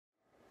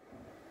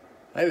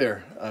Hi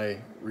there. I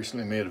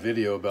recently made a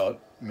video about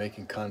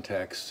making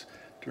contacts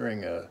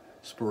during a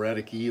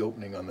sporadic E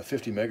opening on the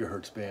 50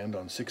 megahertz band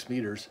on 6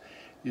 meters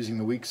using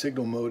the weak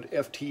signal mode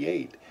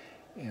FT8.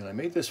 And I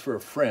made this for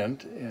a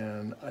friend,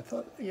 and I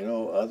thought,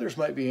 others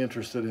might be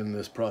interested in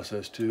this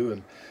process too,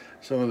 and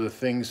some of the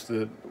things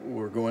that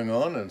were going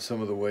on and some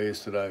of the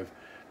ways that I've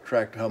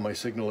tracked how my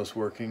signal is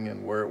working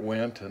and where it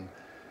went and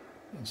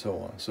so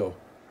on. So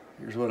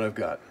here's what I've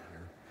got.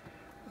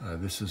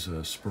 This is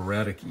a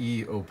sporadic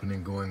E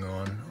opening going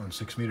on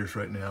 6 meters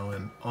right now,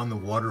 and on the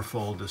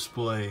waterfall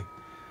display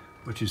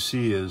what you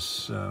see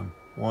is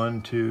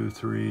 1, 2,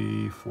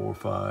 3, 4,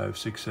 5,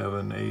 6,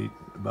 7, 8,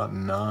 about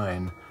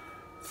 9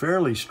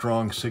 fairly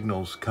strong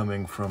signals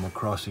coming from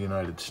across the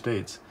United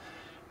States,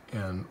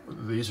 and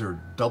these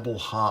are double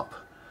hop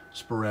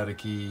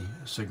sporadic E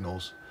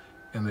signals,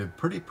 and they're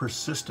pretty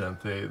persistent.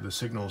 The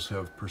signals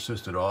have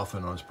persisted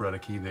often on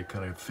sporadic E. They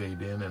kind of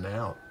fade in and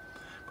out,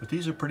 but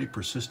these are pretty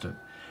persistent.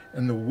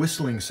 And the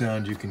whistling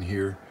sound you can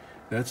hear,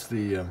 that's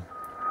the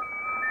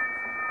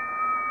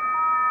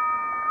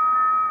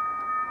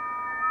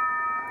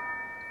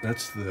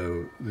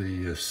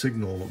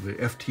signal, the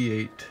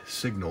FT8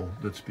 signal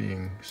that's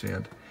being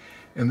sent.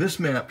 And this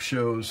map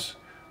shows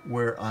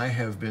where I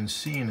have been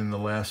seen in the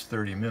last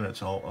 30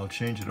 minutes. I'll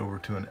change it over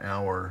to an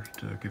hour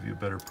to give you a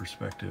better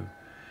perspective.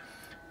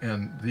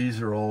 And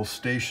these are all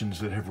stations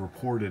that have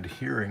reported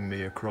hearing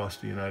me across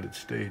the United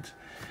States.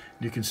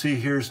 You can see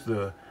here's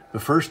the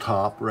first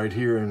hop right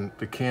here in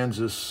the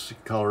Kansas,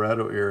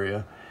 Colorado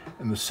area,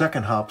 and the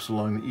second hop's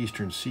along the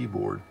eastern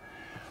seaboard.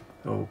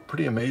 So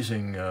pretty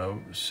amazing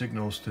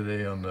signals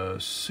today on the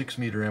 6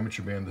 meter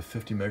amateur band, the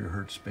 50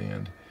 megahertz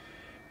band.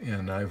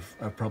 And I've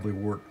probably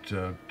worked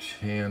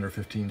 10 or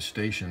 15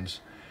 stations.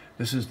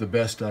 This is the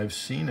best I've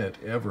seen it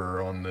ever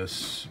on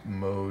this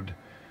mode,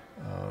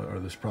 or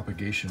this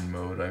propagation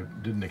mode. I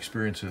didn't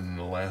experience it in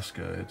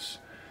Alaska. It's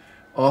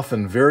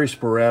often very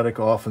sporadic.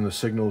 Often the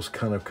signals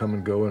kind of come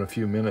and go in a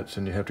few minutes,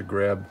 and you have to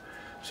grab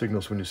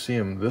signals when you see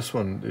them. This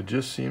one, it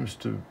just seems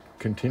to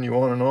continue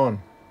on and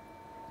on.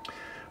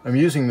 I'm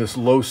using this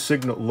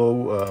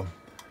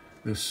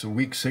this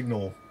weak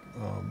signal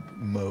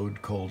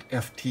mode called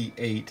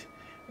FT8,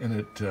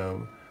 and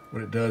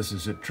what it does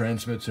is it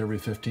transmits every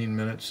 15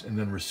 minutes and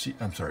then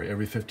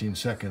every 15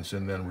 seconds,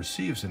 and then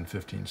receives in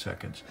 15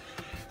 seconds.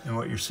 And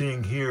what you're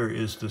seeing here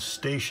is the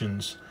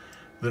stations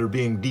that are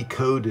being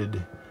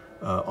decoded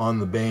on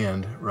the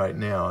band right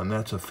now, and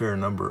that's a fair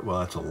number.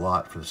 Well, that's a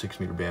lot for the 6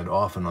 meter band.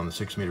 Often on the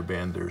 6 meter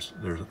band there's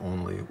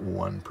only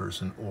one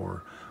person,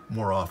 or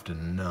more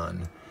often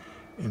none.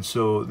 And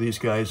so these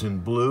guys in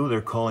blue,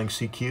 they're calling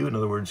CQ, in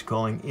other words,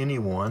 calling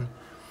anyone.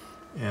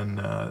 And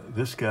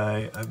this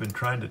guy, I've been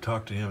trying to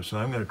talk to him, so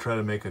I'm going to try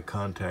to make a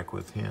contact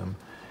with him.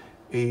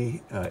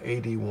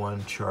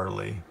 81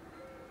 Charlie,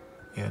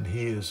 and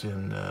he is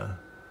in, I'm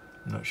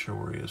not sure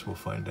where he is. We'll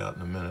find out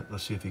in a minute.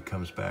 Let's see if he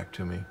comes back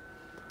to me.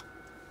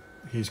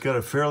 He's got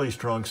a fairly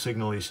strong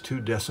signal. He's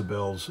 2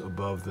 decibels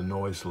above the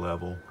noise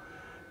level.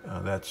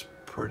 That's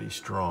pretty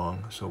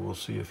strong, so we'll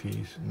see if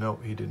he's, no,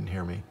 he didn't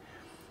hear me.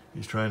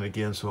 He's trying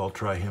again, so I'll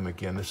try him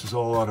again. This is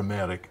all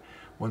automatic.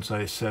 Once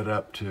I set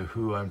up to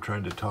who I'm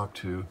trying to talk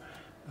to,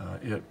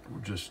 it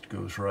just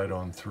goes right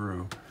on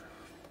through.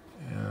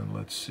 And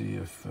let's see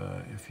if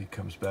he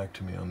comes back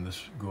to me on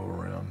this go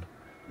around,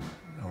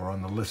 or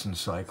on the listen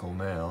cycle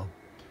now.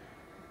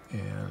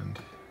 And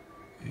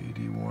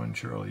 81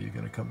 Charlie, you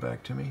gonna come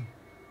back to me?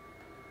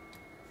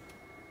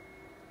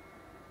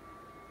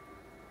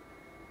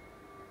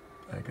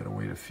 I gotta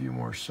wait a few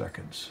more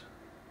seconds.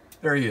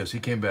 There he is, he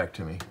came back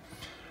to me.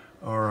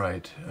 All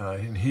right,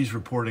 and he's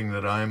reporting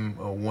that I'm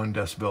 1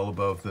 decibel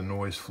above the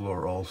noise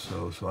floor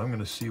also, so I'm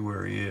gonna see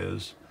where he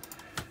is.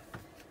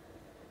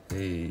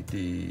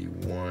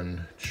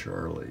 81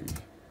 Charlie.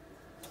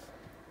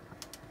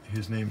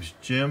 His name's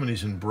Jim, and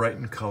he's in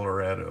Brighton,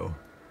 Colorado.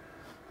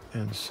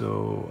 And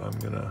so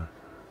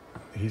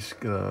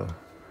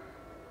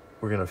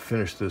we're gonna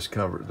finish this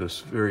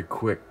very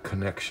quick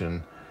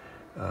connection.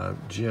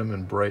 Jim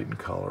in Brighton,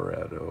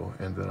 Colorado,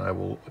 and then I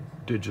will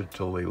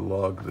digitally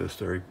log this.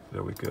 There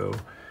we go.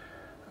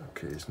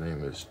 Okay, his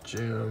name is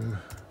Jim,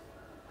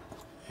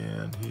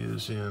 and he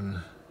is in.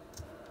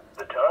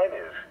 The time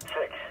is 6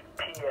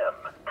 p.m.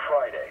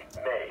 Friday,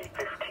 May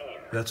 15.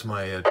 That's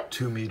my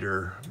 2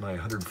 meter, my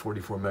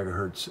 144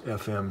 megahertz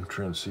FM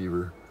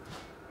transceiver,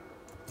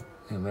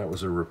 and that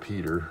was a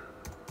repeater.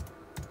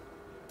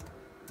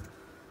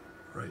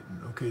 Right.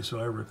 Okay, so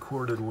I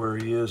recorded where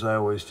he is. I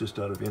always, just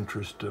out of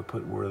interest,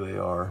 put where they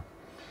are.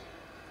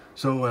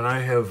 So, and I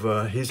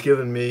have, he's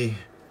given me,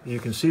 you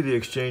can see the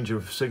exchange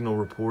of signal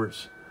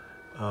reports.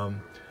 So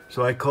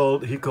he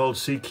called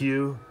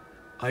CQ,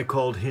 I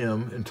called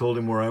him and told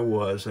him where I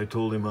was. I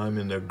told him I'm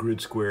in the grid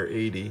square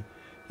 80.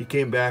 He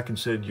came back and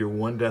said, you're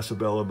 1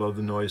 decibel above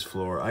the noise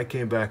floor. I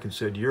came back and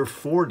said, you're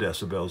 4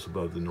 decibels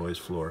above the noise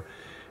floor.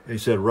 And he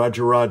said,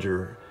 Roger,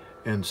 Roger.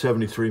 And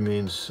 73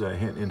 means,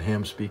 in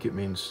ham speak, it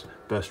means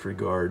best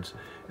regards.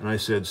 And I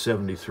said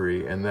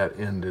 73, and that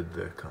ended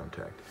the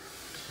contact.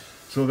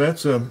 So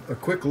that's a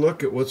quick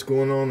look at what's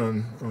going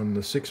on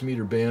the 6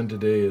 meter band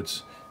today. You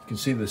can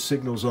see the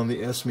signals on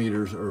the S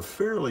meters are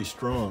fairly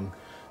strong,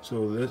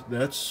 so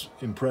that's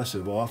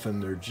impressive. Often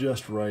they're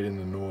just right in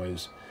the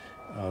noise.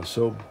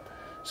 So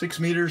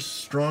 6 meters,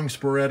 strong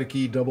sporadic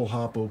E double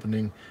hop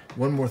opening.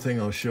 One more thing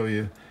I'll show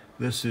you.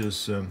 This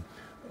is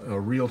a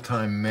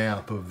real-time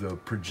map of the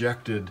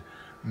projected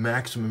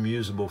maximum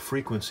usable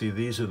frequency.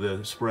 These are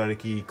the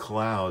sporadic E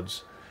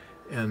clouds.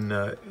 And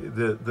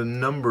the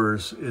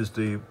numbers is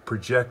the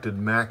projected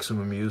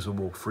maximum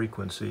usable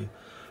frequency.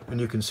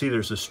 And you can see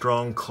there's a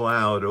strong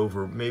cloud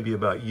over maybe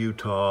about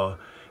Utah,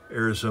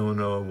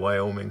 Arizona,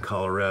 Wyoming,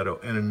 Colorado,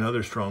 and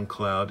another strong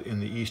cloud in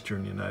the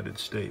eastern United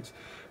States.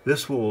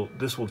 This will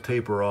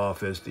taper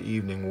off as the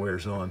evening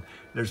wears on.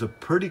 There's a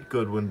pretty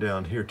good one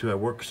down here too. I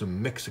worked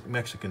some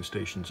Mexican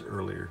stations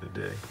earlier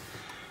today.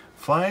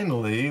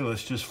 Finally,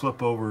 let's just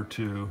flip over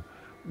to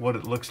what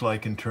it looks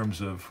like in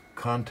terms of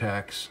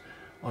contacts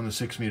on the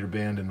 6 meter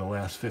band in the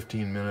last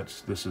 15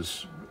 minutes. This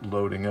is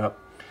loading up.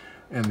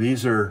 And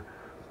these are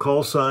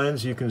call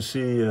signs. You can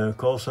see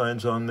call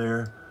signs on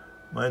there.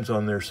 Mine's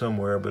on there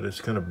somewhere, but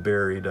it's kind of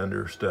buried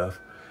under stuff.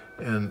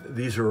 And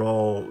these are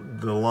all,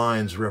 the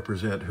lines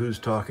represent who's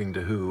talking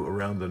to who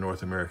around the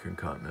North American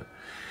continent.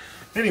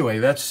 Anyway,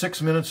 that's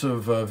 6 minutes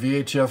of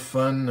VHF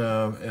fun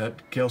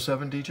at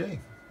KL7DJ.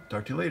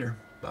 Talk to you later.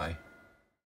 Bye.